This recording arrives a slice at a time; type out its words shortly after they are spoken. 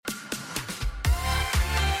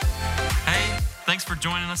Thanks for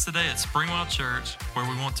joining us today at Springwell Church, where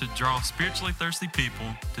we want to draw spiritually thirsty people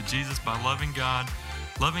to Jesus by loving God,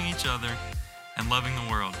 loving each other, and loving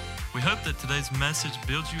the world. We hope that today's message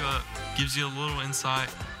builds you up, gives you a little insight,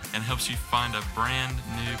 and helps you find a brand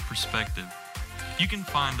new perspective. You can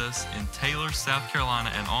find us in Taylor, South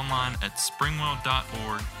Carolina, and online at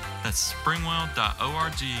springwell.org. That's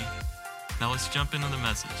springwell.org. Now let's jump into the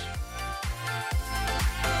message.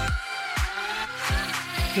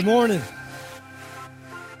 Good morning.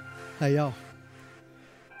 Hey, y'all.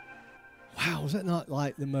 Wow, was that not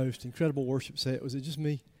like the most incredible worship set? Was it just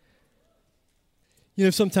me? You know,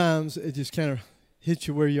 sometimes it just kind of hits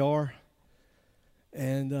you where you are.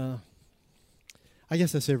 And I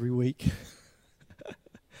guess that's every week.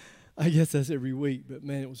 I guess that's every week. But,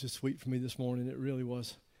 man, it was just sweet for me this morning. It really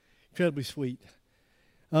was incredibly sweet.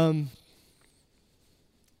 Y'all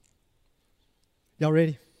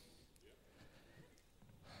ready?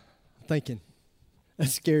 I'm thinking.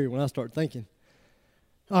 That's scary when I start thinking.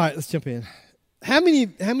 All right, let's jump in. How many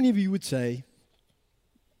of you would say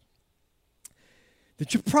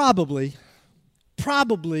that you're probably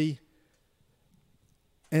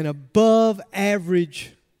an above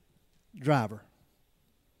average driver?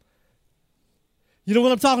 You know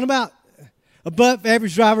what I'm talking about? Above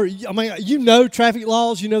average driver. I mean, you know traffic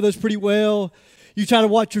laws. You know those pretty well. You try to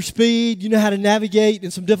watch your speed. You know how to navigate in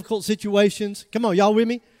some difficult situations. Come on, y'all with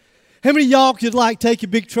me? How many of y'all could take a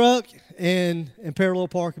big truck and parallel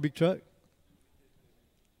park a big truck?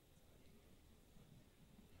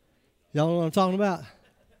 Y'all know what I'm talking about?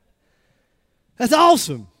 That's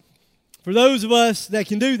awesome for those of us that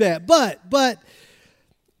can do that. But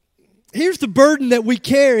here's the burden that we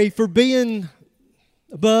carry for being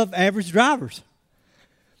above average drivers.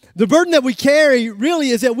 The burden that we carry really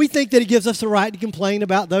is that we think that it gives us the right to complain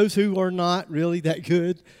about those who are not really that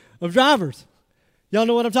good of drivers. Y'all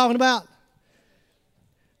know what I'm talking about?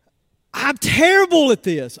 I'm terrible at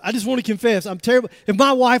this. I just want to confess, I'm terrible. If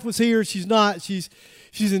my wife was here, she's not. She's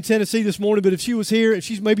in Tennessee this morning, but if she was here and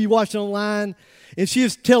she's maybe watching online, and she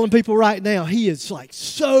is telling people right now, he is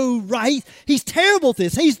so right. He's terrible at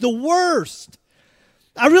this. He's the worst.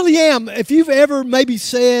 I really am. If you've ever maybe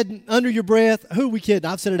said under your breath, who are we kidding?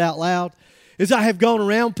 I've said it out loud. As I have gone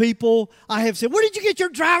around people, I have said, where did you get your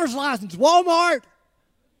driver's license? Walmart?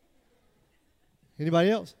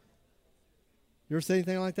 Anybody else? You ever say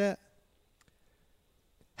anything like that?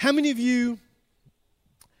 How many of you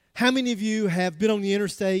have been on the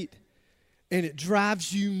interstate and it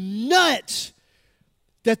drives you nuts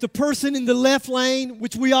that the person in the left lane,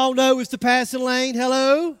 which we all know is the passing lane,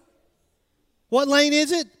 hello? What lane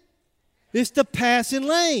is it? It's the passing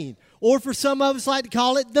lane. Or for some of us like to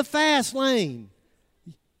call it the fast lane.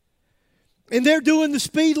 And they're doing the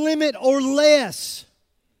speed limit or less.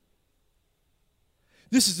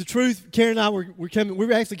 This is the truth. Karen and I were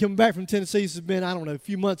actually coming back from Tennessee. This has been, a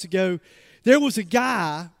few months ago. There was a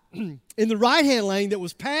guy in the right-hand lane that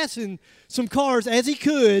was passing some cars as he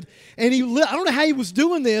could, and I don't know how he was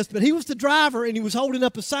doing this, but he was the driver, and he was holding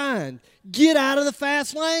up a sign, "Get out of the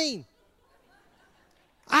fast lane."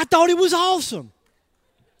 I thought it was awesome.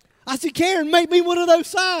 I said, Karen, make me one of those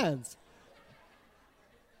signs.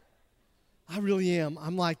 I really am.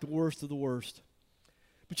 I'm like the worst of the worst.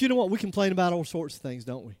 But you know what? We complain about all sorts of things,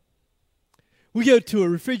 don't we? We go to a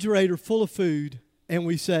refrigerator full of food and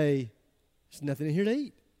we say, there's nothing in here to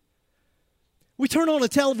eat. We turn on a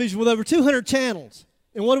television with over 200 channels,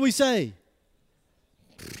 and what do we say?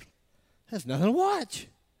 There's nothing to watch.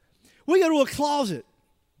 We go to a closet.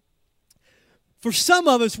 For some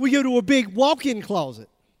of us, we go to a big walk-in closet.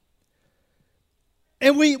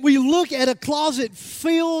 And we look at a closet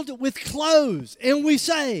filled with clothes, and we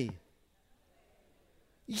say,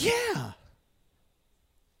 yeah.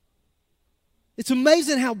 It's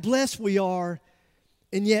amazing how blessed we are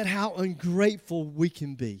and yet how ungrateful we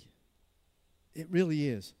can be. It really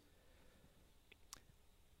is.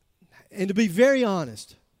 And to be very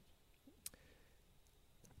honest,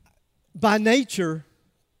 by nature,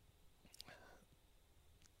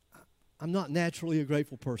 I'm not naturally a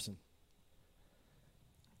grateful person.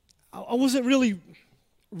 I wasn't really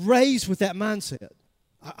raised with that mindset.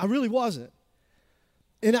 I really wasn't.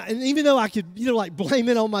 And even though I could, blame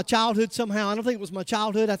it on my childhood somehow, I don't think it was my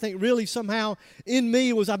childhood. I think really somehow in me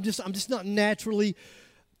it was I'm just not naturally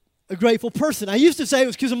a grateful person. I used to say it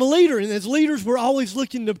was because I'm a leader, and as leaders, we're always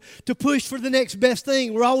looking to push for the next best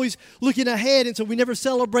thing. We're always looking ahead, and so we never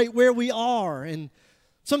celebrate where we are. And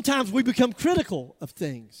sometimes we become critical of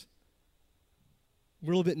things.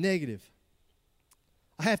 We're a little bit negative.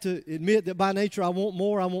 I have to admit that by nature I want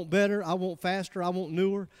more, I want better, I want faster, I want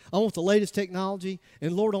newer, I want the latest technology,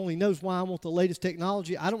 and Lord only knows why I want the latest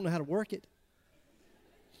technology. I don't know how to work it.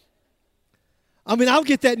 I mean, I'll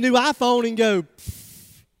get that new iPhone and go,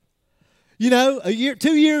 you know,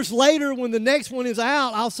 2 years later when the next one is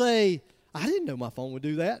out, I'll say, I didn't know my phone would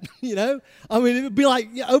do that, you know. I mean, it would be like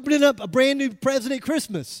opening up a brand new present at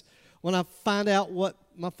Christmas when I find out what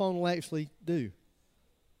my phone will actually do.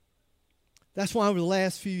 That's why over the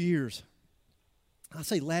last few years, I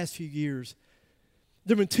say last few years,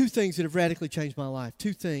 there have been two things that have radically changed my life.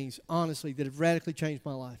 Two things, honestly, that have radically changed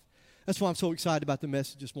my life. That's why I'm so excited about the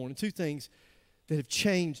message this morning. Two things that have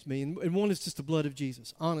changed me. And one is just the blood of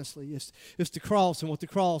Jesus, honestly. It's the cross and what the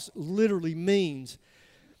cross literally means.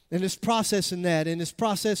 And it's processing that. And it's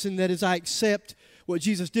processing that as I accept what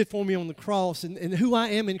Jesus did for me on the cross and who I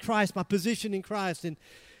am in Christ, my position in Christ.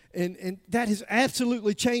 And that has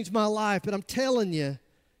absolutely changed my life. But I'm telling you,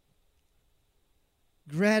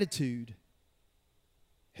 gratitude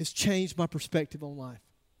has changed my perspective on life.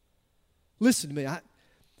 Listen to me.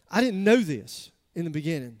 I didn't know this in the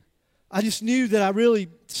beginning. I just knew that I really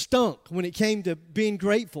stunk when it came to being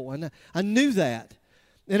grateful. And I knew that.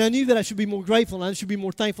 And I knew that I should be more grateful and I should be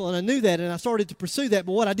more thankful. And I knew that. And I started to pursue that.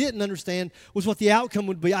 But what I didn't understand was what the outcome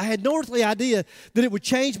would be. I had no earthly idea that it would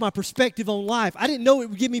change my perspective on life. I didn't know it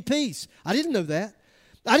would give me peace. I didn't know that.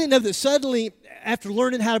 I didn't know that suddenly, after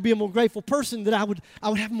learning how to be a more grateful person, that I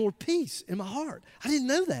would have more peace in my heart. I didn't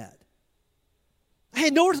know that. I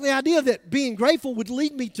had no earthly idea that being grateful would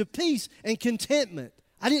lead me to peace and contentment.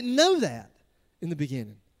 I didn't know that in the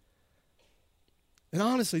beginning. And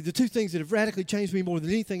honestly, the two things that have radically changed me more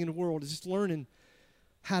than anything in the world is just learning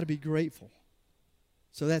how to be grateful.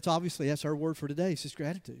 So that's our word for today. It's just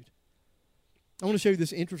gratitude. I want to show you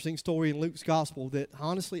this interesting story in Luke's gospel that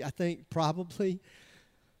honestly I think probably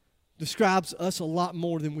describes us a lot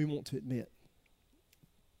more than we want to admit.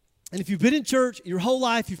 And if you've been in church your whole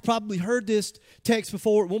life, you've probably heard this text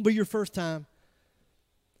before. It won't be your first time.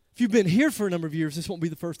 If you've been here for a number of years, this won't be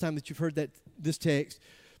the first time that you've heard this text.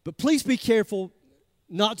 But please be careful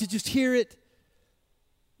not to just hear it.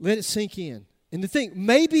 Let it sink in. And to think,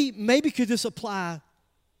 maybe could this apply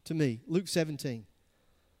to me? Luke 17.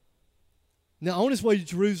 Now, on his way to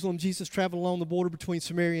Jerusalem, Jesus traveled along the border between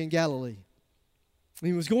Samaria and Galilee. And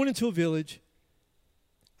he was going into a village.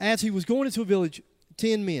 As he was going into a village,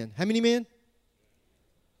 10 men. How many men?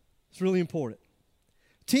 It's really important.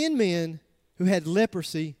 10 men who had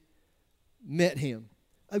leprosy met him.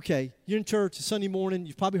 Okay, you're in church, it's Sunday morning,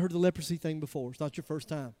 you've probably heard the leprosy thing before. It's not your first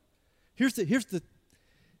time. Here's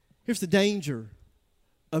the danger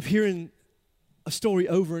of hearing a story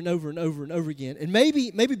over and over and over and over again. And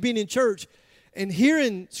maybe being in church and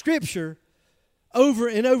hearing Scripture over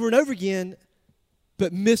and over and over again,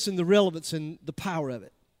 but missing the relevance and the power of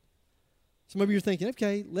it. So maybe you're thinking,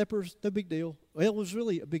 okay, lepers, no big deal. Well, it was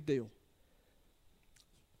really a big deal.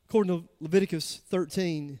 According to Leviticus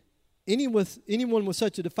 13, anyone with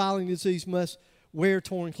such a defiling disease must wear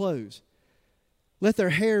torn clothes. Let their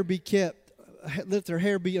hair be unkept.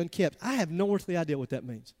 I have no earthly idea what that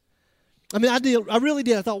means. I mean, I really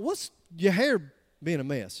did. I thought, what's your hair being a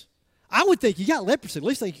mess? I would think you got leprosy. The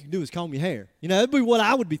least thing you can do is comb your hair. You know, that'd be what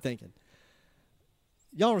I would be thinking.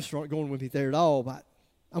 Y'all aren't going with me there at all, but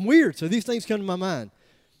I'm weird, so these things come to my mind.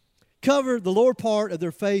 Cover the lower part of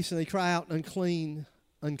their face, and they cry out, unclean,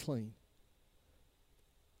 unclean.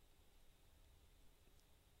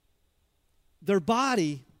 Their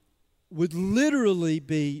body would literally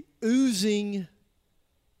be oozing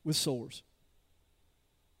with sores.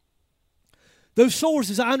 Those sores,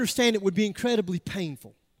 as I understand it, would be incredibly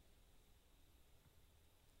painful.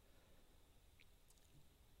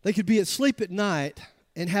 They could be asleep at night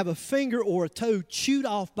and have a finger or a toe chewed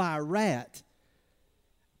off by a rat.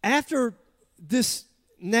 After this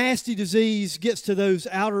nasty disease gets to those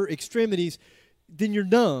outer extremities, then you're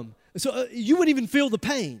numb. So you wouldn't even feel the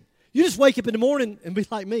pain. You just wake up in the morning and be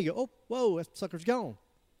like me, go, oh, whoa, that sucker's gone.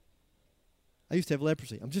 I used to have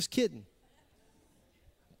leprosy. I'm just kidding.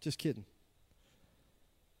 Just kidding.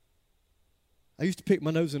 I used to pick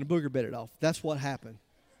my nose and a booger bit it off. That's what happened.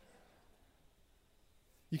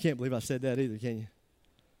 You can't believe I said that either, can you?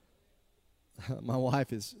 My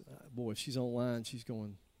wife is, boy, she's online. She's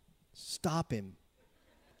going, stop him.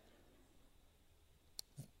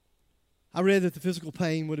 I read that the physical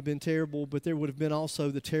pain would have been terrible, but there would have been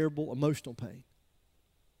also the terrible emotional pain.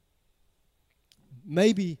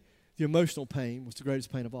 Maybe the emotional pain was the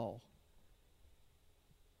greatest pain of all.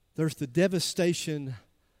 There's the devastation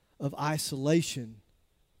of isolation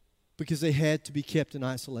because they had to be kept in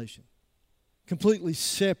isolation, completely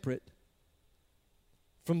separate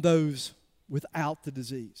from those without the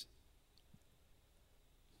disease.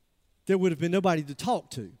 There would have been nobody to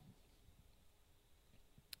talk to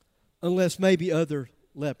unless maybe other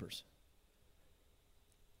lepers.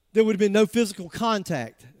 There would have been no physical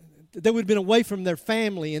contact. They would have been away from their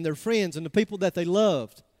family and their friends and the people that they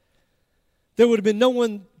loved. There would have been no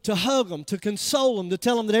one to hug them, to console them, to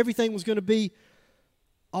tell them that everything was going to be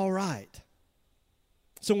all right.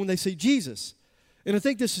 So when they see Jesus, and I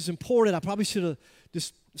think this is important, I probably should have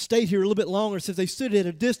just stayed here a little bit longer since they stood at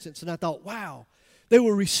a distance, and I thought, wow, they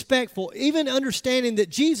were respectful, even understanding that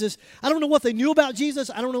Jesus, I don't know what they knew about Jesus,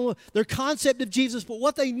 I don't know their concept of Jesus, but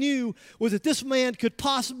what they knew was that this man could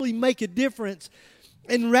possibly make a difference.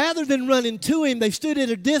 And rather than running to him, they stood at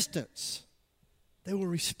a distance. They were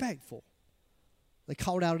respectful. They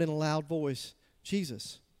called out in a loud voice,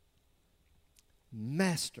 Jesus,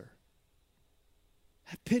 Master,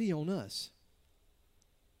 have pity on us.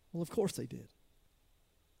 Well, of course they did.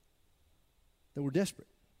 They were desperate.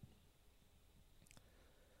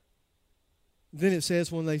 Then it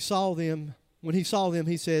says when he saw them,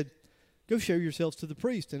 he said, go show yourselves to the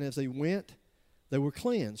priest. And as they went, they were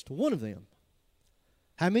cleansed. One of them.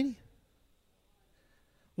 How many?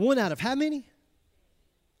 One out of how many?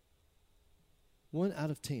 1 out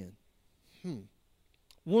of 10.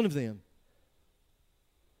 One of them.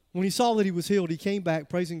 When he saw that he was healed, he came back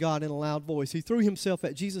praising God in a loud voice. He threw himself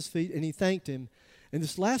at Jesus' feet and he thanked him. And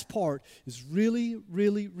this last part is really,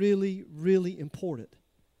 really, really, really important.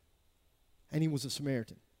 And he was a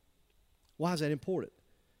Samaritan. Why is that important?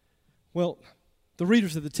 Well, the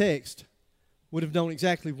readers of the text would have known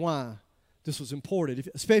exactly why this was important,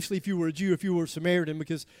 especially if you were a Jew, if you were a Samaritan,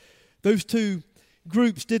 because those two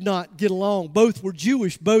groups did not get along. Both were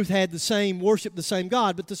Jewish, both had the same, worshiped the same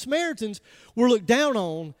God, but the Samaritans were looked down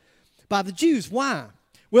on by the Jews. Why?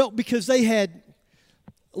 Well, because they had,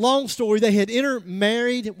 long story, they had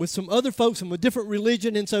intermarried with some other folks from a different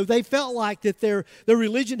religion, and so they felt like that their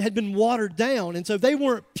religion had been watered down, and so they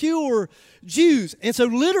weren't pure Jews. And so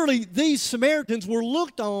literally these Samaritans were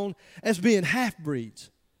looked on as being half-breeds.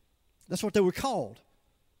 That's what they were called.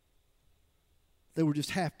 They were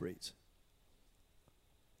just half-breeds.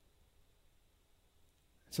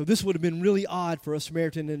 So this would have been really odd for a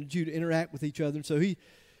Samaritan and a Jew to interact with each other. And so he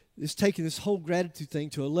is taking this whole gratitude thing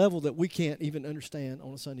to a level that we can't even understand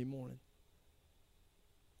on a Sunday morning.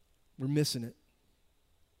 We're missing it.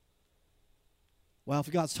 Well,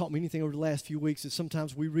 if God's taught me anything over the last few weeks, is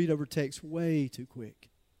sometimes we read over text way too quick.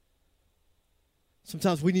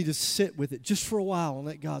 Sometimes we need to sit with it just for a while and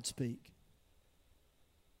let God speak.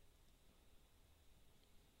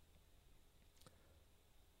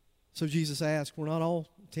 So Jesus asked, were not all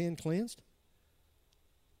 10 cleansed?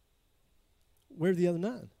 Where are the other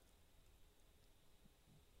 9?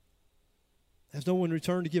 Has no one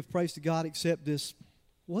returned to give praise to God except this?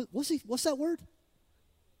 What's that word?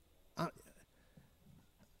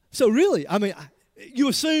 So really, I mean, you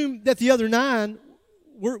assume that the other 9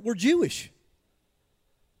 were Jewish.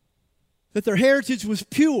 That their heritage was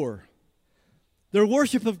pure. Their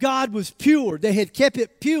worship of God was pure. They had kept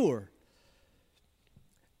it pure.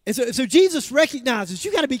 And so Jesus recognizes,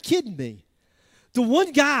 you got to be kidding me. The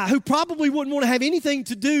one guy who probably wouldn't want to have anything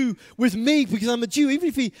to do with me because I'm a Jew, even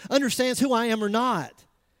if he understands who I am or not.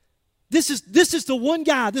 This is the one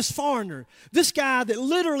guy, this foreigner, this guy that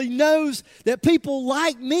literally knows that people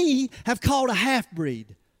like me have called a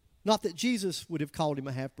half-breed. Not that Jesus would have called him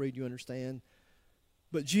a half-breed, you understand,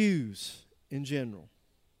 but Jews in general.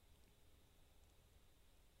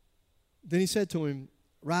 Then he said to him,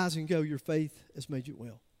 rise and go, your faith has made you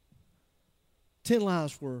well. 10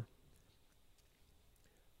 lives were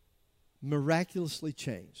miraculously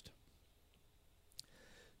changed.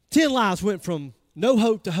 10 lives went from no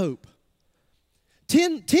hope to hope.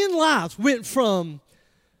 10 lives went from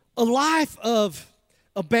a life of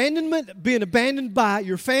abandonment, being abandoned by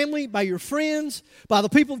your family, by your friends, by the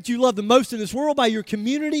people that you love the most in this world, by your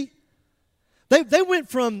community. They went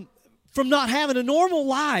from not having a normal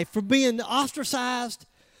life, from being ostracized,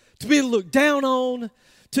 to being looked down on,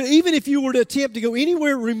 to even if you were to attempt to go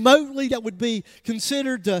anywhere remotely that would be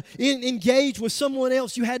considered to engage with someone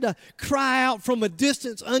else, you had to cry out from a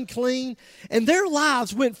distance, unclean. And their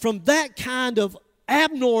lives went from that kind of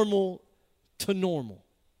abnormal to normal.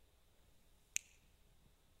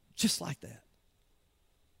 Just like that.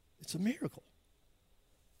 It's a miracle.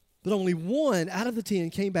 But only 1 out of the 10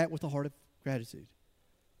 came back with a heart of gratitude.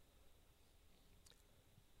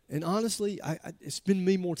 And honestly, it's been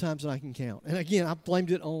me more times than I can count. And again, I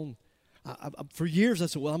blamed it on, for years I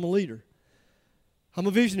said, well, I'm a leader. I'm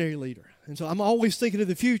a visionary leader. And so I'm always thinking of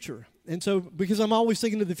the future. And so because I'm always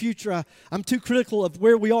thinking of the future, I'm too critical of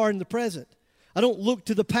where we are in the present. I don't look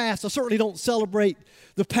to the past. I certainly don't celebrate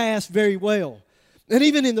the past very well. And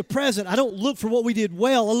even in the present, I don't look for what we did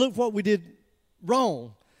well. I look for what we did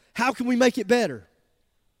wrong. How can we make it better?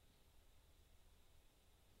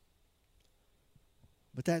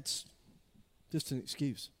 But that's just an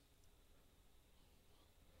excuse.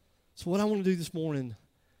 So what I want to do this morning,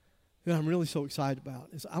 that I'm really so excited about,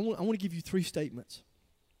 is I want to give you 3 statements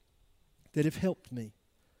that have helped me.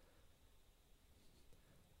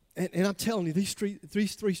 And I'm telling you, these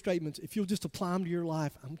three statements, if you'll just apply them to your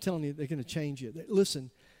life, I'm telling you, they're going to change you.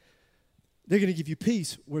 Listen, they're going to give you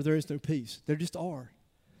peace where there is no peace. There just are.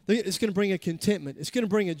 It's going to bring a contentment. It's going to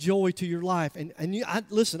bring a joy to your life.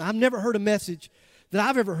 Listen, I've never heard a message that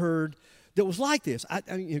I've ever heard that was like this.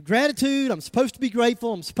 Gratitude, I'm supposed to be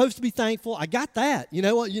grateful. I'm supposed to be thankful. I got that. You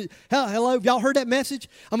know what? Hello, have y'all heard that message?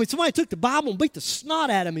 I mean, somebody took the Bible and beat the snot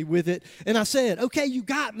out of me with it, and I said, okay, you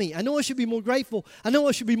got me. I know I should be more grateful. I know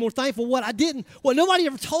I should be more thankful. What nobody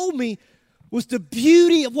ever told me was the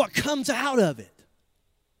beauty of what comes out of it.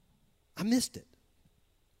 I missed it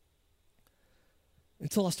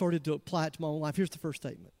until I started to apply it to my own life. Here's the first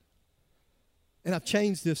statement. And I've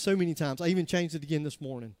changed this so many times. I even changed it again this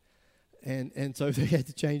morning. And so they had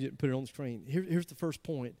to change it and put it on the screen. Here's the first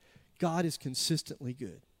point. God is consistently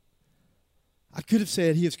good. I could have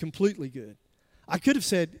said he is completely good. I could have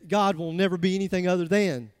said God will never be anything other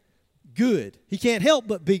than good. He can't help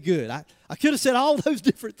but be good. I could have said all those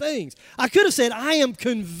different things. I could have said I am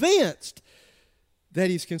convinced that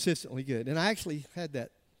he's consistently good. And I actually had that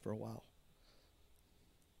for a while.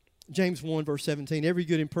 James 1, verse 17, every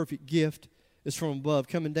good and perfect gift is from above,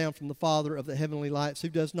 coming down from the Father of the heavenly lights, who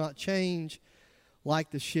does not change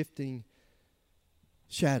like the shifting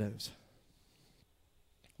shadows.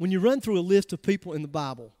 When you run through a list of people in the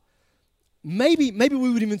Bible, maybe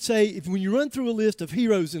we would even say, when you run through a list of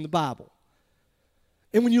heroes in the Bible,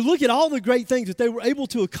 and when you look at all the great things that they were able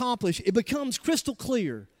to accomplish, it becomes crystal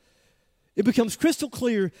clear. It becomes crystal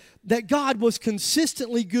clear that God was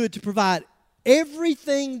consistently good to provide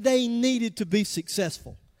everything they needed to be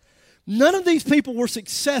successful. None of these people were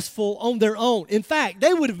successful on their own. In fact,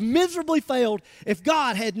 they would have miserably failed if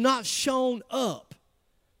God had not shown up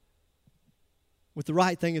with the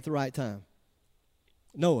right thing at the right time.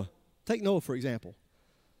 Noah. Take Noah, for example.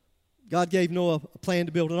 God gave Noah a plan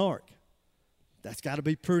to build an ark. That's got to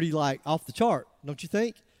be pretty, off the chart, don't you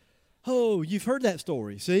think? Oh, you've heard that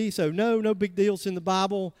story. See? So no big deals in the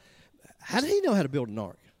Bible. How did he know how to build an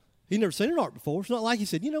ark? He'd never seen an ark before. It's not like he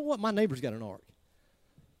said, you know what, my neighbor's got an ark.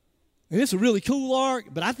 And it's a really cool ark,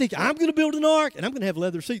 but I think I'm going to build an ark, and I'm going to have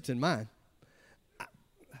leather seats in mine.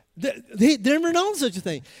 They never known such a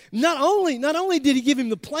thing. Not only did he give him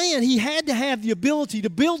the plan, he had to have the ability to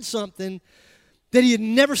build something that he had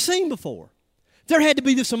never seen before. There had to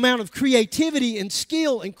be this amount of creativity and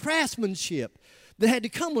skill and craftsmanship that had to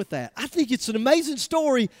come with that. I think it's an amazing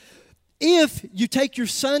story if you take your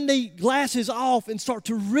Sunday glasses off and start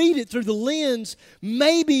to read it through the lens,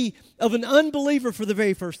 maybe of an unbeliever for the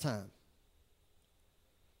very first time.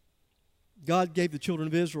 God gave the children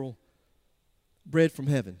of Israel bread from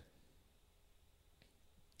heaven.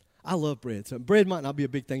 I love bread. So bread might not be a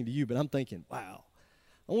big thing to you, but I'm thinking, wow,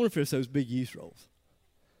 I wonder if it's those big yeast rolls.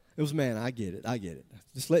 It was, man, I get it.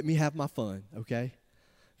 Just let me have my fun, okay?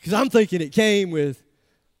 Because I'm thinking it came with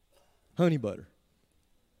honey butter.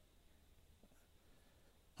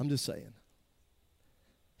 I'm just saying.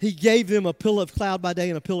 He gave them a pillar of cloud by day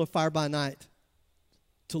and a pillar of fire by night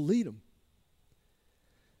to lead them.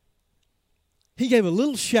 He gave a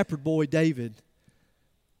little shepherd boy, David.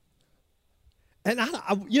 And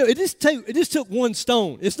it just took one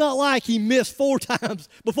stone. It's not like he missed 4 times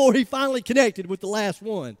before he finally connected with the last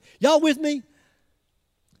one. Y'all with me?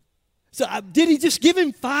 So did he just give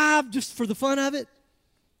him 5 just for the fun of it?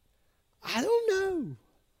 I don't know.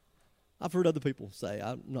 I've heard other people say.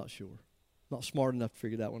 I'm not sure. Not smart enough to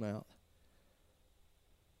figure that one out.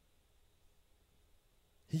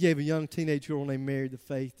 He gave a young teenage girl named Mary the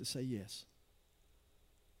faith to say yes.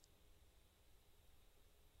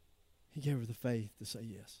 He gave her the faith to say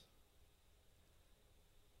yes.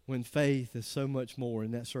 When faith is so much more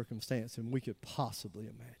in that circumstance than we could possibly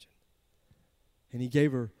imagine. And he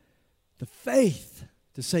gave her the faith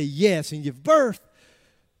to say yes and give birth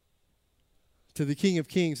to the King of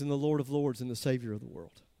Kings and the Lord of Lords and the Savior of the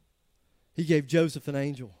world. He gave Joseph an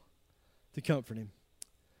angel to comfort him.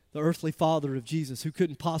 The earthly father of Jesus, who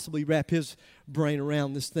couldn't possibly wrap his brain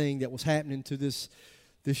around this thing that was happening to this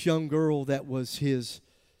young girl that was his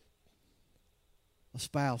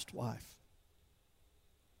espoused wife.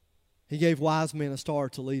 He gave wise men a star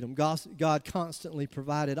to lead them. God constantly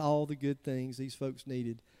provided all the good things these folks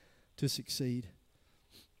needed to succeed.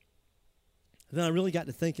 And then I really got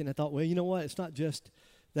to thinking, I thought, well, you know what? It's not just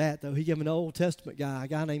that, though. He gave an Old Testament guy, a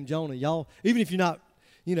guy named Jonah. Y'all, even if you're not,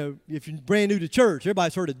 if you're brand new to church,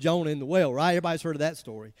 everybody's heard of Jonah in the whale, right? Everybody's heard of that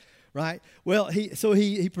story, right? Well,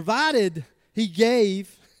 he provided He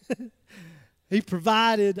gave. He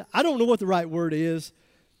provided. I don't know what the right word is.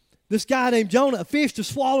 This guy named Jonah, a fish to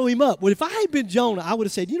swallow him up. Well, if I had been Jonah, I would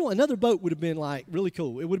have said, another boat would have been like really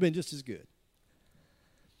cool. It would have been just as good.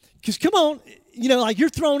 Because come on, like you're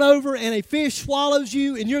thrown over and a fish swallows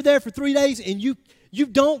you and you're there for 3 days and you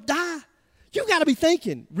don't die. You got to be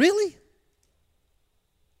thinking, really?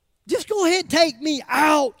 Just go ahead and take me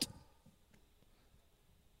out.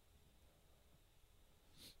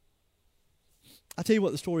 I'll tell you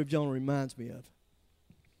what the story of Jonah reminds me of.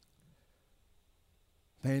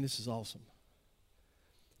 Man, this is awesome.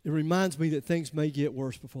 It reminds me that things may get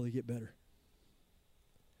worse before they get better.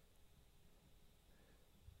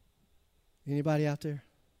 Anybody out there?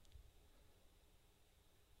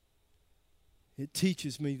 It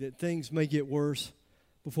teaches me that things may get worse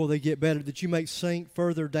before they get better, that you may sink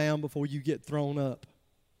further down before you get thrown up.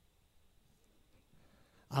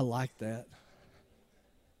 I like that.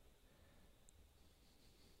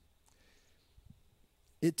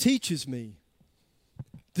 It teaches me,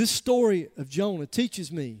 this story of Jonah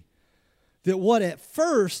teaches me that what at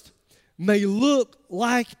first may look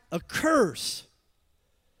like a curse,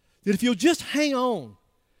 that if you'll just hang on,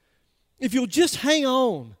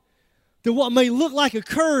 that what may look like a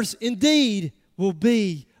curse indeed will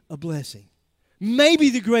be a blessing.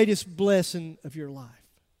 Maybe the greatest blessing of your life.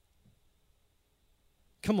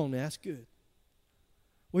 Come on now, that's good.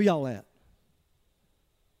 Where y'all at?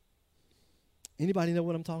 Anybody know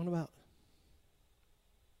what I'm talking about?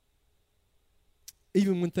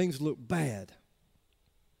 Even when things look bad.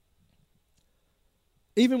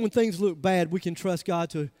 Even when things look bad, we can trust God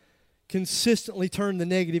to consistently turn the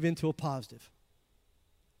negative into a positive.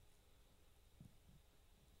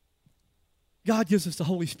 God gives us the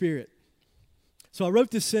Holy Spirit. So I wrote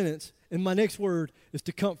this sentence, and my next word is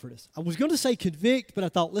to comfort us. I was going to say convict, but I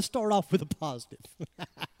thought, let's start off with a positive.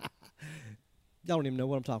 Y'all don't even know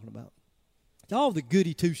what I'm talking about. Y'all the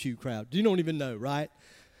goody two-shoe crowd. You don't even know, right?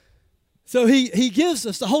 So he gives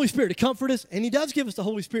us the Holy Spirit to comfort us, and he does give us the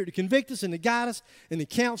Holy Spirit to convict us and to guide us and to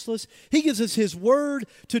counsel us. He gives us his word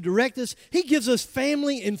to direct us. He gives us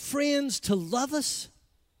family and friends to love us.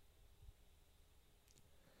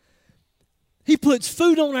 He puts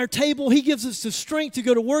food on our table. He gives us the strength to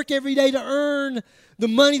go to work every day to earn the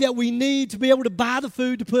money that we need to be able to buy the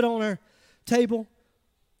food to put on our table.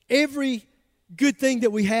 Every good thing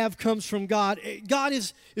that we have comes from God. God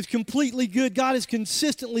is completely good. God is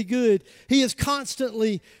consistently good. He is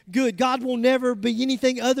constantly good. God will never be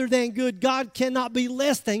anything other than good. God cannot be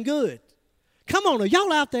less than good. Come on, are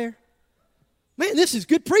y'all out there? Man, this is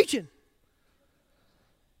good preaching.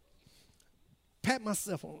 Pat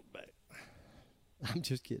myself on the back. I'm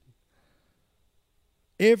just kidding.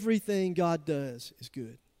 Everything God does is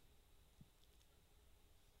good.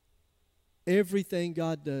 Everything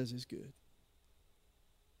God does is good.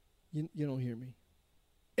 You don't hear me.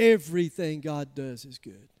 Everything God does is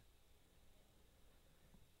good.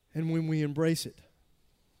 And when we embrace it,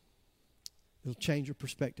 it'll change your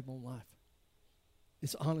perspective on life.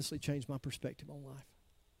 It's honestly changed my perspective on life.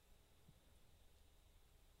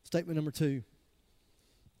 Statement number 2.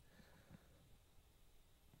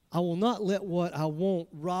 I will not let what I want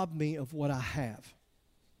rob me of what I have.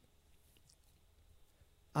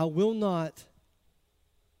 I will not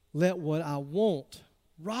let what I want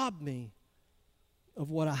rob me of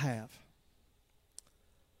what I have.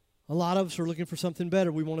 A lot of us are looking for something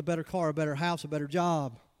better. We want a better car, a better house, a better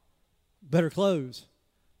job, better clothes,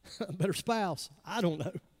 a better spouse. I don't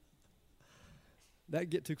know. That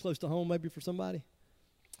get too close to home maybe for somebody.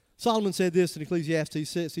 Solomon said this in Ecclesiastes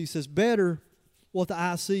 6. He says, better what the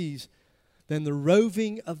eye sees than the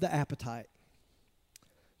roving of the appetite.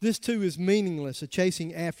 This too is meaningless, a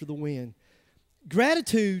chasing after the wind.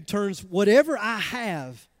 Gratitude turns whatever I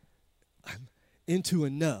have into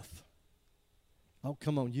enough. Oh,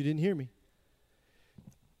 come on, you didn't hear me.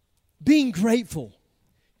 Being grateful.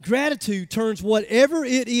 Gratitude turns whatever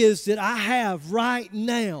it is that I have right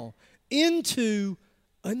now into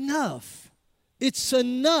enough. It's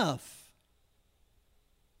enough.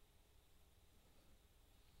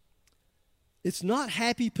 It's not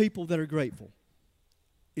happy people that are grateful.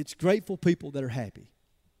 It's grateful people that are happy.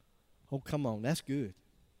 Oh, come on, that's good.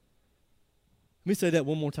 Let me say that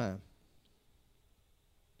one more time.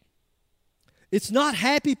 It's not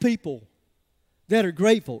happy people that are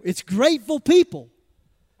grateful. It's grateful people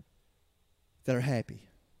that are happy.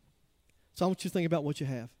 So I want you to think about what you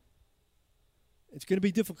have. It's going to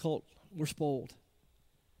be difficult. We're spoiled.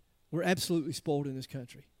 We're absolutely spoiled in this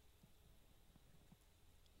country.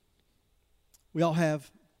 We all have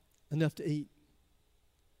enough to eat.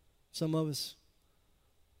 Some of us,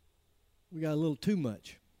 we got a little too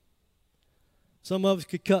much. Some of us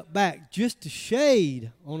could cut back just a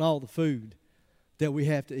shade on all the food that we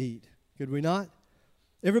have to eat. Could we not?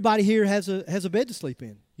 Everybody here has a bed to sleep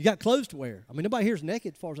in. You got clothes to wear. I mean, nobody here is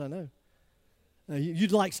naked as far as I know.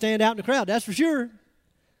 You'd like stand out in the crowd, that's for sure.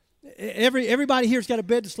 Everybody here's got a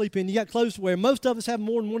bed to sleep in. You got clothes to wear. Most of us have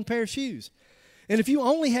more than one pair of shoes. And if you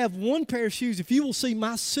only have one pair of shoes, if you will see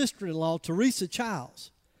my sister-in-law, Teresa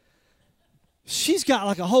Childs, she's got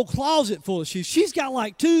like a whole closet full of shoes. She's got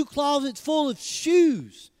like 2 closets full of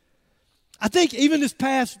shoes. I think even in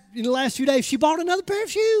the last few days, she bought another pair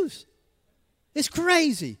of shoes. It's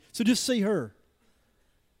crazy. So just see her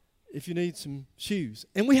if you need some shoes.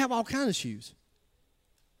 And we have all kinds of shoes.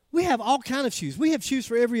 We have all kinds of shoes. We have shoes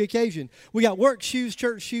for every occasion. We got work shoes,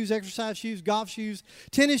 church shoes, exercise shoes, golf shoes,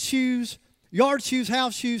 tennis shoes, yard shoes,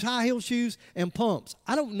 house shoes, high heel shoes, and pumps.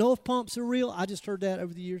 I don't know if pumps are real. I just heard that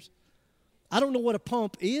over the years. I don't know what a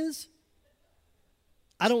pump is.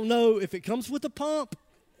 I don't know if it comes with a pump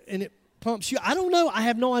and it pumps you. I don't know. I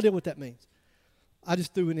have no idea what that means. I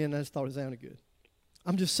just threw it in. I just thought it sounded good.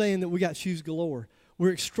 I'm just saying that we got shoes galore.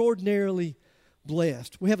 We're extraordinarily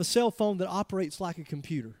blessed. We have a cell phone that operates like a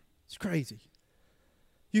computer. It's crazy.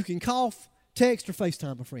 You can call, text, or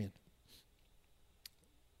FaceTime a friend.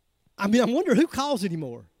 I mean, I wonder who calls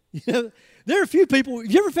anymore. You know, there are a few people.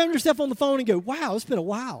 You ever found yourself on the phone and go, wow, it's been a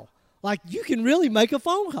while. Like, you can really make a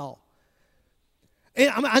phone call.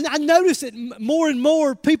 And I notice that more and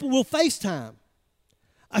more people will FaceTime.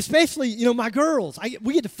 Especially, you know, my girls.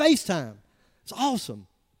 We get to FaceTime. It's awesome.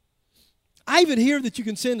 I even hear that you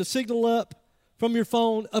can send a signal up from your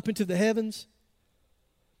phone up into the heavens,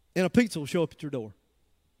 and a pizza will show up at your door.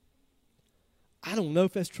 I don't know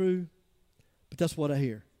if that's true, but that's what I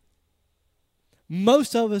hear.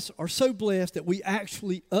 Most of us are so blessed that we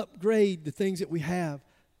actually upgrade the things that we have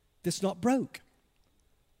that's not broke.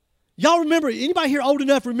 Y'all remember, anybody here old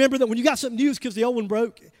enough remember that when you got something new, it's because the old one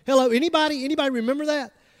broke? Hello, anybody remember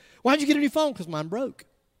that? Why'd you get a new phone? Because mine broke.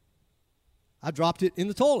 I dropped it in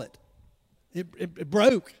the toilet. It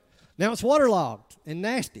broke. Now it's waterlogged and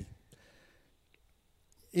nasty.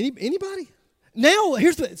 Anybody? Now,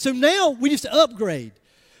 now we just upgrade.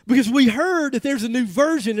 Because we heard that there's a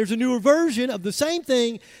newer version of the same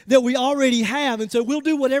thing that we already have. And so we'll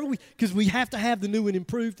do whatever because we have to have the new and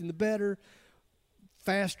improved and the better,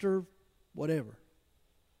 faster, whatever.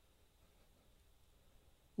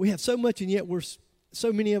 We have so much, and yet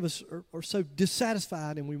so many of us are so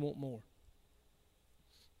dissatisfied and we want more.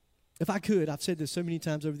 If I could, I've said this so many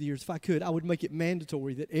times over the years, if I could, I would make it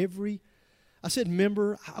mandatory that I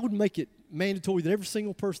would make it mandatory that every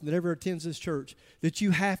single person that ever attends this church, that you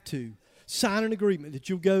have to sign an agreement that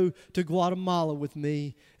you'll go to Guatemala with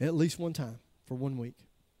me at least one time for 1 week.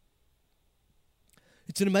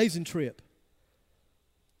 It's an amazing trip.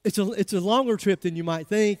 It's a longer trip than you might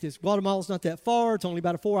think. Guatemala's not that far. It's only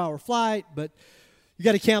about a 4-hour flight, but you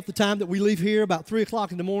got to count the time that we leave here about 3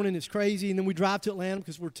 o'clock in the morning. It's crazy, and then we drive to Atlanta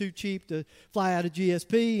because we're too cheap to fly out of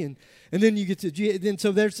GSP, and then you get to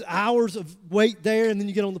so there's hours of wait there, and then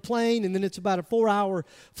you get on the plane, and then it's about a 4-hour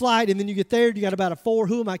flight, and then you get there, you got about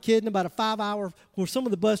who am I kidding? About a 5-hour. For some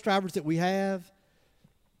of the bus drivers that we have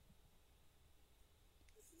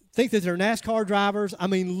think that they're NASCAR drivers. I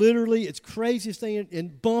mean, literally, it's craziest thing in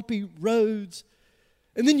bumpy roads.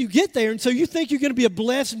 And then you get there, and so you think you're going to be a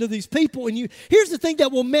blessing to these people. And here's the thing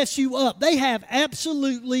that will mess you up. They have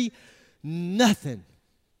absolutely nothing.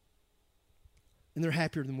 And they're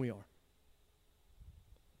happier than we are.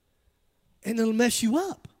 And it'll mess you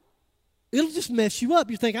up. It'll just mess you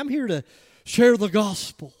up. You think, I'm here to share the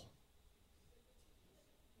gospel.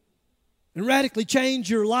 And radically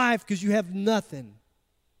change your life because you have nothing.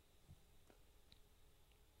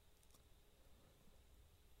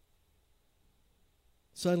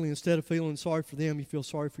 Suddenly, instead of feeling sorry for them, you feel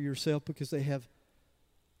sorry for yourself because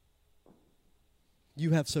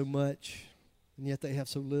you have so much, and yet they have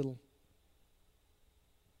so little.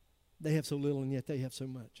 They have so little, and yet they have so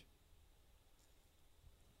much.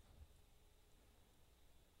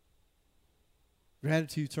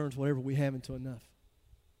 Gratitude turns whatever we have into enough.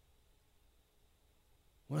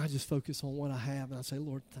 When I just focus on what I have and I say,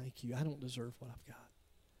 Lord, thank you. I don't deserve what I've got.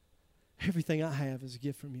 Everything I have is a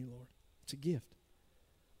gift from you, Lord. It's a gift.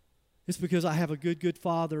 It's because I have a good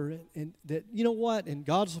Father, and that, you know what? And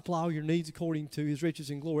God will supply all your needs according to His riches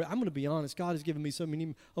and glory. I'm going to be honest. God has given me so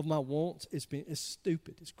many of my wants. It's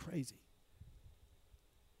stupid. It's crazy.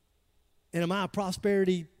 And am I a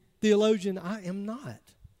prosperity theologian? I am not.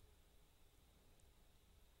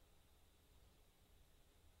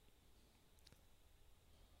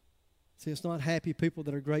 See, it's not happy people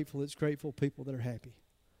that are grateful. It's grateful people that are happy.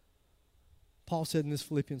 Paul said in this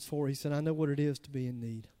Philippians 4, he said, I know what it is to be in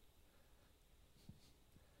need.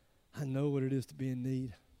 I know what it is to be in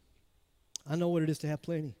need. I know what it is to have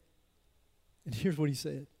plenty. And here's what he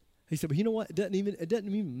said. He said, but you know what? It doesn't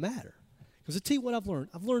even matter. Because I tell you what I've learned.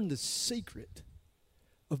 I've learned the secret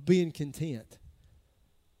of being content.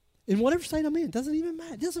 In whatever state I'm in, it doesn't even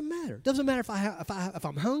matter. It doesn't matter. It doesn't matter if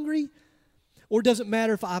I'm hungry, or it doesn't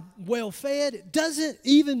matter if I'm well fed. It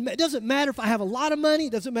doesn't matter if I have a lot of money.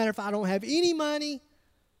 It doesn't matter if I don't have any money.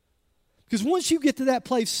 Because once you get to that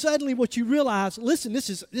place, suddenly what you realize, listen, this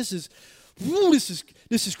is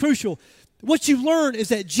crucial. What you learn is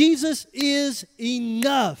that Jesus is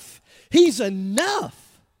enough. He's enough.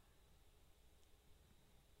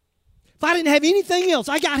 If I didn't have anything else,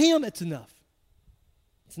 I got him, it's enough.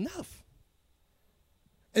 It's enough.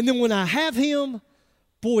 And then when I have him,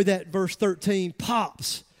 boy, that verse 13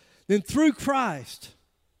 pops. Then through Christ,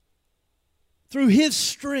 through his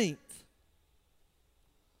strength,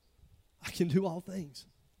 I can do all things.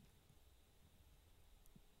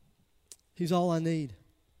 He's all I need.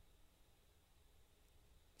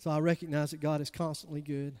 So I recognize that God is constantly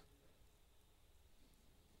good.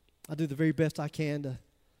 I do the very best I can to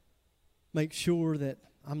make sure that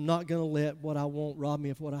I'm not going to let what I want rob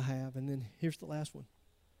me of what I have. And then here's the last one.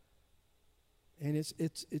 And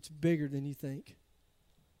it's bigger than you think.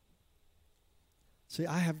 See,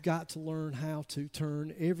 I have got to learn how to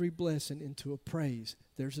turn every blessing into a praise.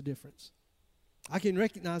 There's a difference. I can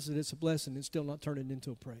recognize that it's a blessing and still not turn it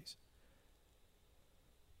into a praise.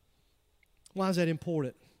 Why is that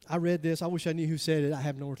important? I read this. I wish I knew who said it. I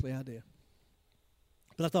have no earthly idea.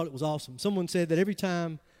 But I thought it was awesome. Someone said that every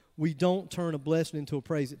time we don't turn a blessing into a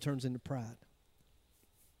praise, it turns into pride.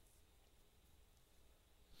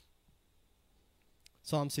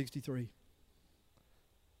 Psalm 63.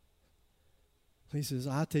 He says,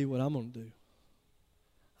 I tell you what I'm going to do.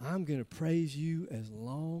 I'm going to praise you as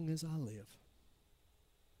long as I live.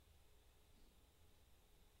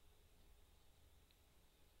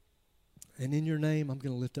 And in your name, I'm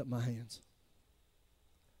going to lift up my hands.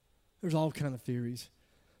 There's all kind of theories,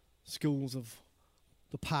 schools of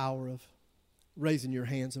the power of raising your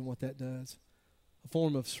hands and what that does. A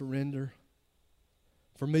form of surrender.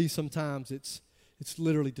 For me, sometimes it's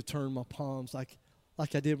literally to turn my palms like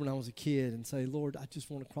I did when I was a kid and say, Lord, I just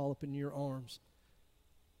want to crawl up in your arms.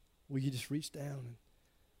 Will you just reach down and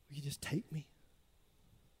will you just take me?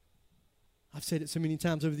 I've said it so many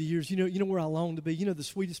times over the years. You know where I long to be? You know the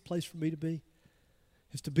sweetest place for me to be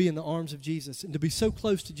is to be in the arms of Jesus and to be so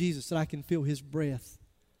close to Jesus that I can feel his breath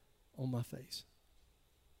on my face.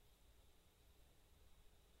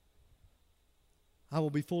 I will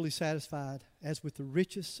be fully satisfied as with the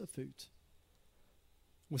richest of foods.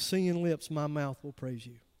 With singing lips, my mouth will praise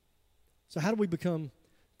you. So how do we become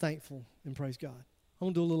thankful and praise God? I'm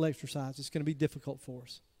going to do a little exercise. It's going to be difficult for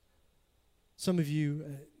us. Some of you,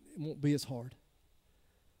 it won't be as hard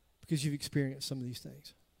because you've experienced some of these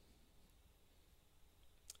things.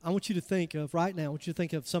 I want you to think of, right now, I want you to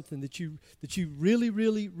think of something that you really,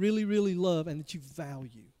 really, really, really love and that you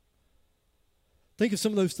value. Think of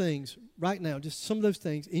some of those things right now, just some of those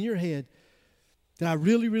things in your head that I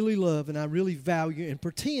really, really love and I really value, and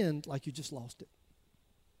pretend like you just lost it.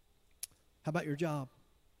 How about your job?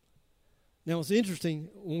 Now, it's interesting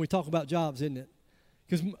when we talk about jobs, isn't it?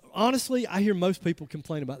 Because honestly, I hear most people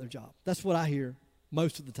complain about their job. That's what I hear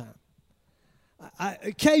most of the time.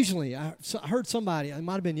 Occasionally, I heard somebody, it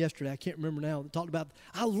might have been yesterday, I can't remember now, that talked about,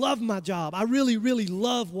 I love my job. I really, really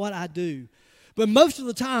love what I do. But most of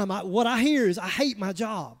the time, what I hear is, I hate my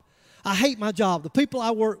job. I hate my job, the people I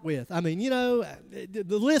work with. I mean,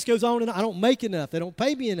 the list goes on, and I don't make enough. They don't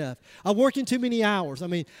pay me enough. I'm working too many hours. I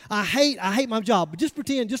mean, I hate my job. But just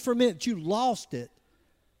pretend, just for a minute, that you lost it.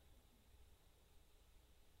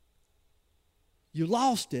 You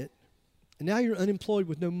lost it, and now you're unemployed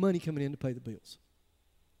with no money coming in to pay the bills.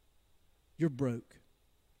 You're broke.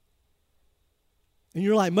 And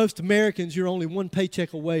you're like most Americans, you're only one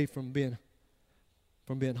paycheck away from being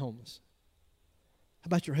homeless. How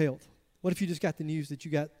about your health? What if you just got the news that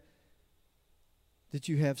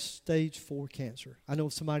you have stage 4 cancer? I know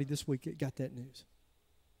somebody this week that got that news.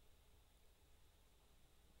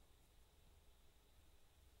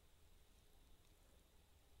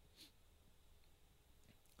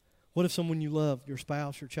 What if someone you love, your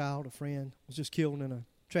spouse, your child, a friend, was just killed in a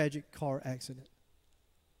tragic car accident?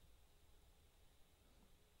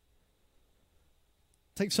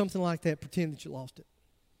 Take something like that, pretend that you lost it.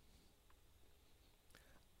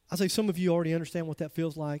 I say some of you already understand what that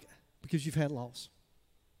feels like because you've had loss.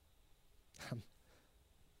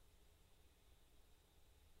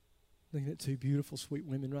 Looking at two beautiful, sweet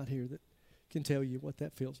women right here that can tell you what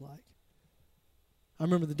that feels like. I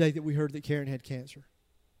remember the day that we heard that Karen had cancer.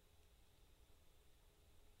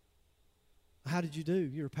 How did you do?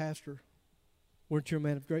 You're a pastor. Weren't you a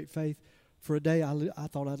man of great faith? For a day, I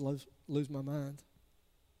thought I'd lose my mind.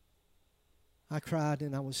 I cried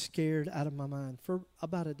and I was scared out of my mind for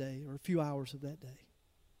about a day or a few hours of that day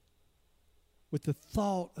with the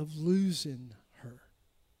thought of losing her.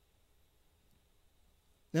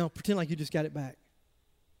 Now, pretend like you just got it back.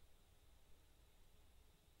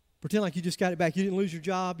 Pretend like you just got it back. You didn't lose your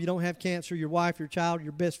job. You don't have cancer. Your wife, your child,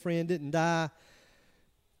 your best friend didn't die.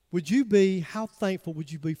 How thankful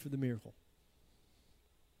would you be for the miracle?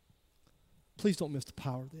 Please don't miss the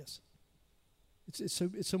power of this. It's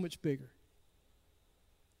so much bigger.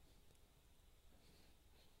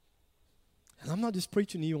 And I'm not just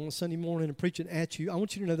preaching to you on a Sunday morning and preaching at you. I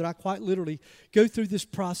want you to know that I quite literally go through this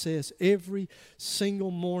process every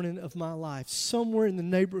single morning of my life, somewhere in the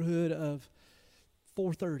neighborhood of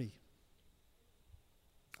 4:30.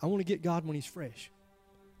 I want to get God when He's fresh.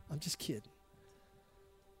 I'm just kidding.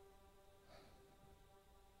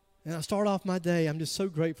 And I start off my day, I'm just so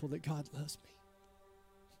grateful that God loves me.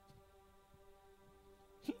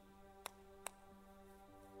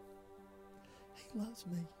 He loves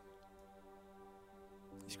me.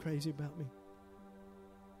 He's crazy about me.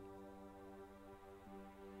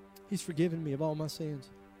 He's forgiven me of all my sins.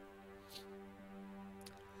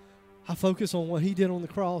 I focus on what He did on the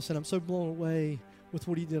cross, and I'm so blown away with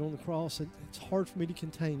what He did on the cross, and it's hard for me to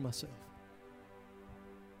contain myself.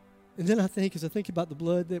 And then as I think about the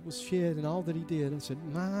blood that was shed and all that He did, I said,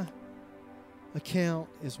 my account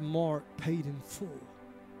is marked, paid in full.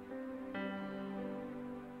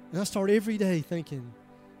 And I start every day thinking,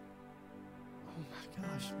 oh my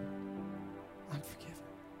gosh, I'm forgiven.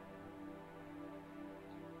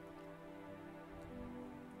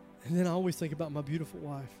 And then I always think about my beautiful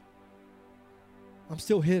wife. I'm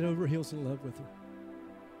still head over heels in love with her.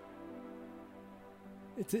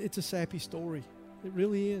 It's a sappy story. It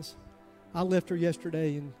really is. I left her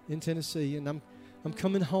yesterday in Tennessee, and I'm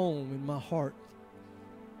coming home, and my heart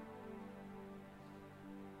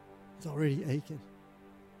is already aching.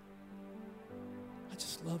 I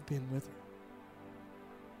just love being with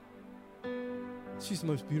her. She's the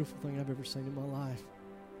most beautiful thing I've ever seen in my life.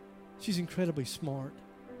 She's incredibly smart.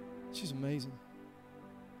 She's amazing.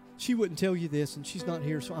 She wouldn't tell you this, and she's not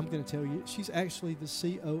here, so I'm going to tell you. She's actually the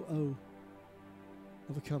COO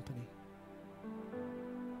of a company.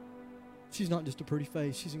 She's not just a pretty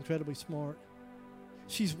face. She's incredibly smart.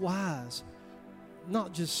 She's wise.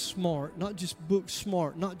 Not just smart, not just book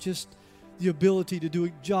smart, not just the ability to do a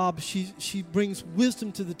job. She brings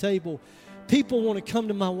wisdom to the table. People want to come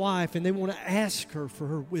to my wife, and they want to ask her for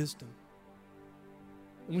her wisdom.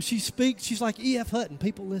 And when she speaks, she's like E.F. Hutton.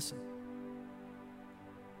 People listen.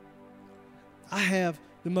 I have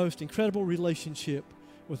the most incredible relationship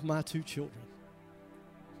with my two children.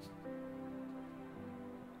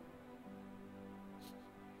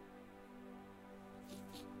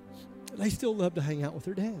 They still love to hang out with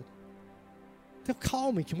their dad. They'll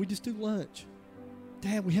call me, can we just do lunch?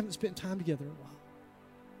 Dad, we haven't spent time together in a while.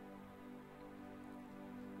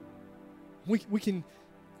 We can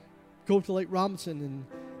go to Lake Robinson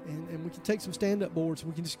and we can take some stand-up boards.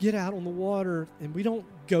 We can just get out on the water, and we don't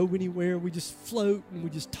go anywhere. We just float and we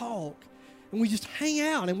just talk. And we just hang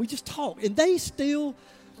out and we just talk. And they still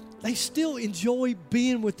enjoy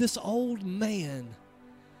being with this old man.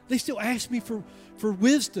 They still ask me for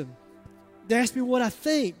wisdom. They ask me what I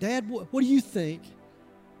think. Dad, what do you think?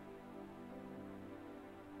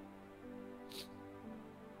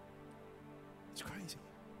 It's crazy.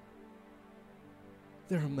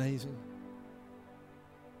 They're amazing.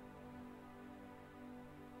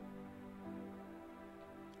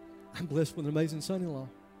 I'm blessed with an amazing son-in-law.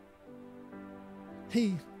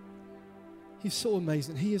 He's so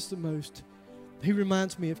amazing. He is the most. He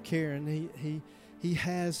reminds me of Karen. He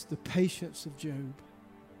has the patience of Job.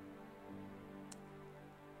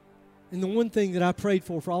 And the one thing that I prayed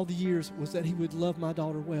for all the years was that he would love my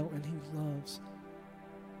daughter well, and he loves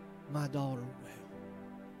my daughter well.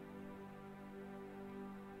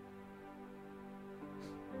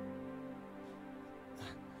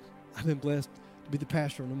 I've been blessed to be the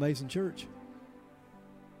pastor of an amazing church.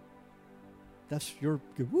 That's your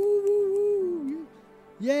good. Woo, woo, woo.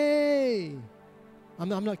 Yay! I'm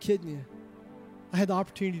not kidding you. I had the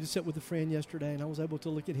opportunity to sit with a friend yesterday, and I was able to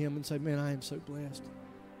look at him and say, man, I am so blessed.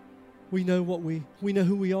 We know we know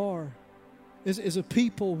who we are. As a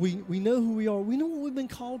people, we know who we are. We know what we've been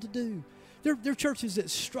called to do. There are churches that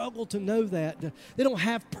struggle to know that. They don't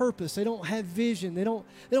have purpose. They don't have vision. They don't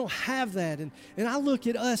have that. And I look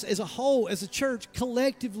at us as a whole, as a church,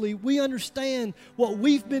 collectively, we understand what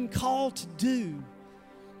we've been called to do.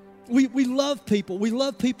 We love people. We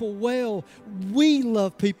love people well. We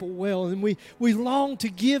love people well. And we long to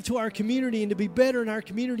give to our community and to be better in our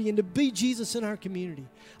community and to be Jesus in our community.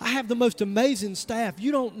 I have the most amazing staff.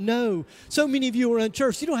 You don't know. So many of you are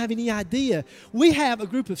unchurched. You don't have any idea. We have a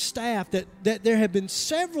group of staff that there have been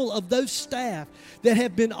several of those staff that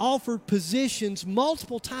have been offered positions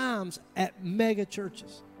multiple times at mega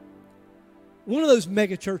churches. One of those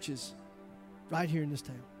mega churches right here in this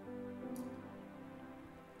town.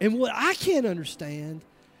 And what I can't understand,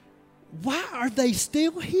 why are they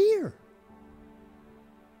still here?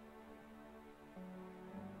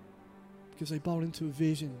 Because they bought into a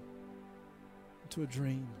vision, into a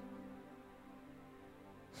dream.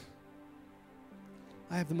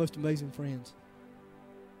 I have the most amazing friends.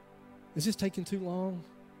 Is this taking too long?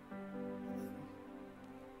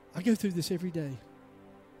 I go through this every day.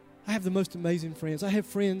 I have the most amazing friends. I have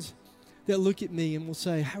friends that look at me and will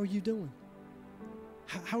say, "How are you doing?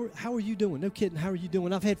 How are you doing?" No kidding, how are you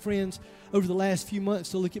doing? I've had friends over the last few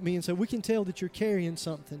months to look at me and say, "We can tell that you're carrying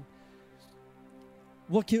something.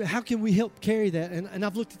 How can we help carry that?" And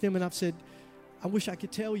I've looked at them and I've said, "I wish I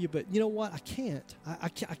could tell you, but you know what? I can't. I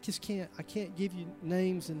just can't. I can't give you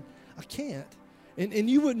names, and I can't." And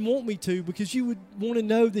you wouldn't want me to, because you would want to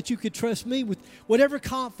know that you could trust me with whatever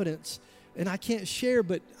confidence. And I can't share,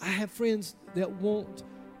 but I have friends that want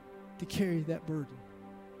to carry that burden.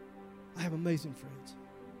 I have amazing friends.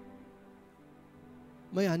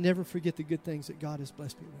 May I never forget the good things that God has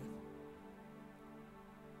blessed me with.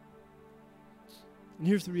 And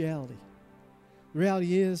here's the reality. The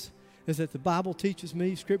reality is that the Bible teaches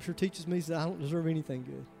me, Scripture teaches me, that I don't deserve anything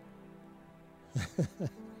good.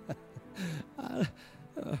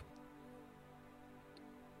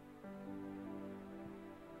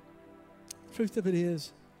 Truth of it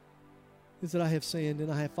is that I have sinned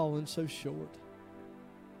and I have fallen so short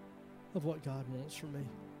of what God wants from me.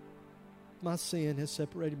 My sin has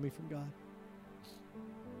separated me from God.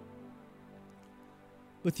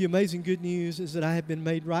 But the amazing good news is that I have been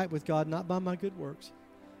made right with God, not by my good works,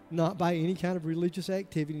 not by any kind of religious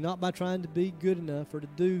activity, not by trying to be good enough or to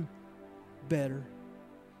do better.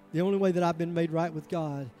 The only way that I've been made right with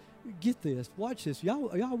God, get this, watch this,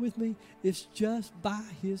 are y'all with me? It's just by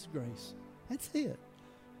His grace. That's it.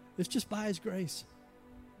 It's just by His grace.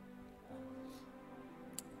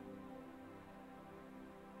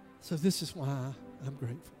 So this is why I'm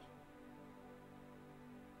grateful.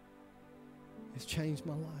 It's changed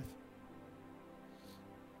my life.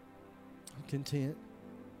 I'm content.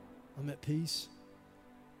 I'm at peace.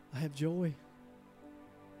 I have joy.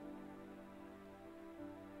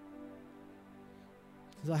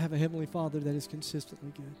 Because I have a Heavenly Father that is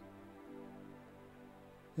consistently good.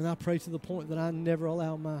 And I pray to the point that I never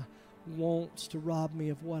allow my wants to rob me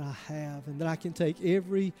of what I have, and that I can take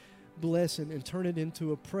every blessing and turn it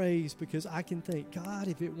into a praise, because I can think, God,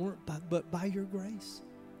 if it weren't but by your grace,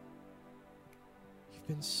 you've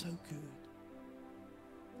been so good.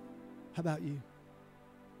 How about you?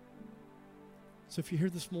 So if you're here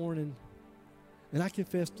this morning, and I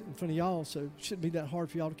confessed in front of y'all, so it shouldn't be that hard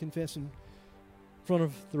for y'all to confess in front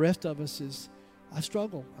of the rest of us, is I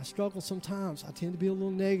struggle. I struggle sometimes. I tend to be a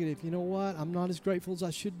little negative. You know what? I'm not as grateful as I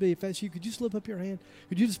should be. If that's you, could you slip up your hand?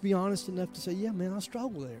 Could you just be honest enough to say, yeah, man, I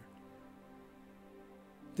struggle there?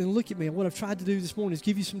 Then look at me. What I've tried to do this morning is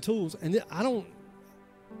give you some tools. And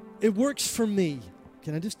it works for me.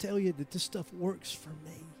 Can I just tell you that this stuff works for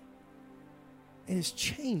me? And it's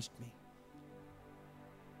changed me.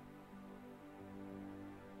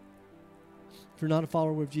 If you're not a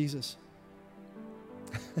follower of Jesus,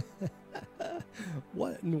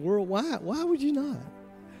 what in the world? Why would you not?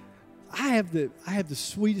 I have the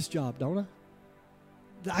sweetest job, don't I?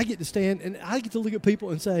 I get to stand and I get to look at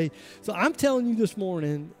people and say, so I'm telling you this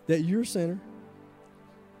morning that you're a sinner.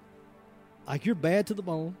 Like, you're bad to the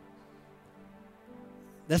bone.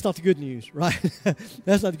 That's not the good news, right?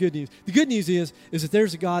 That's not the good news. The good news is that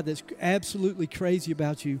there's a God that's absolutely crazy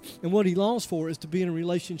about you, and what He longs for is to be in a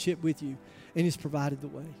relationship with you, and He's provided the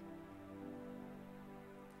way.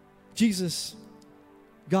 Jesus,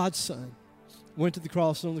 God's Son, went to the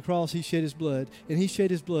cross, and on the cross He shed His blood, and He shed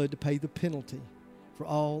His blood to pay the penalty for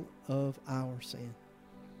all of our sin.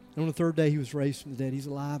 And on the third day He was raised from the dead. He's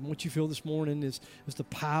alive. And what you feel this morning is the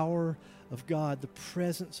power of God, the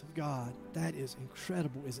presence of God. That is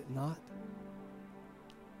incredible, is it not?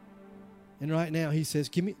 And right now He says,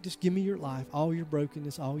 just give me your life, all your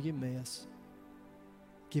brokenness, all your mess.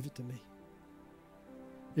 Give it to me.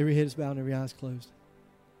 Every head is bowed and every eye is closed.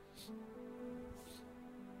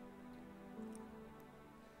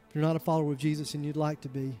 If you're not a follower of Jesus and you'd like to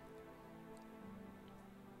be,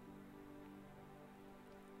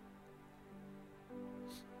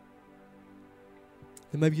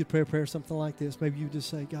 And maybe you'd pray a prayer something like this. Maybe you just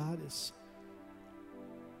say, God, it's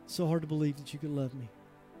so hard to believe that you could love me.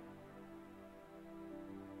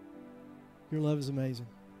 Your love is amazing.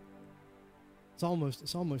 It's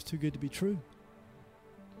almost too good to be true.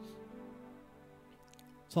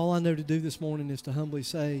 So all I know to do this morning is to humbly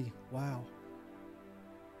say, wow,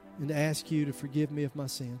 and to ask you to forgive me of my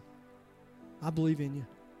sin. I believe in you.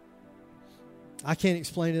 I can't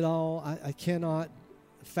explain it all. I cannot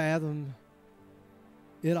fathom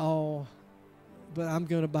it all, but I'm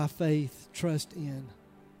going to, by faith, trust in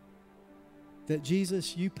that,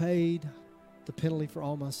 Jesus, you paid the penalty for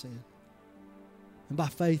all my sin. And by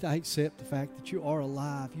faith, I accept the fact that you are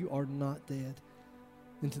alive. You are not dead.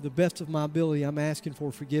 And to the best of my ability, I'm asking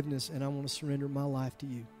for forgiveness, and I want to surrender my life to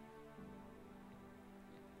you.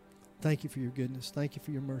 Thank you for your goodness. Thank you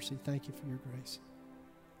for your mercy. Thank you for your grace.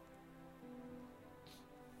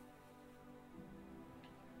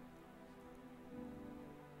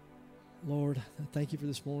 Lord, I thank you for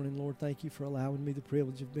this morning. Lord, thank you for allowing me the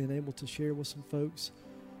privilege of being able to share with some folks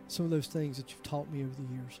some of those things that you've taught me over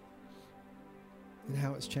the years and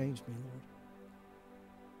how it's changed me, Lord.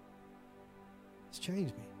 It's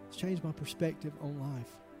changed me. It's changed my perspective on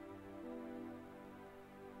life.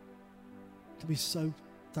 To be so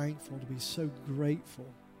thankful, to be so grateful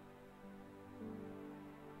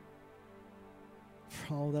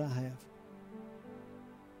for all that I have.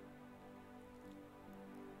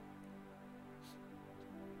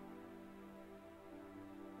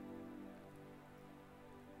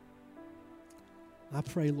 I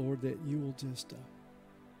pray, Lord, that you will just,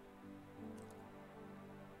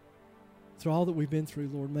 through all that we've been through,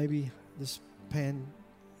 Lord, maybe this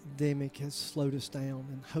pandemic has slowed us down,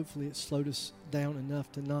 and hopefully it's slowed us down enough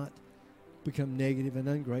to not become negative and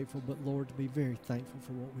ungrateful, but, Lord, to be very thankful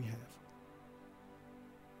for what we have.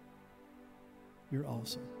 You're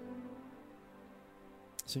awesome.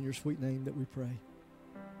 It's in your sweet name that we pray.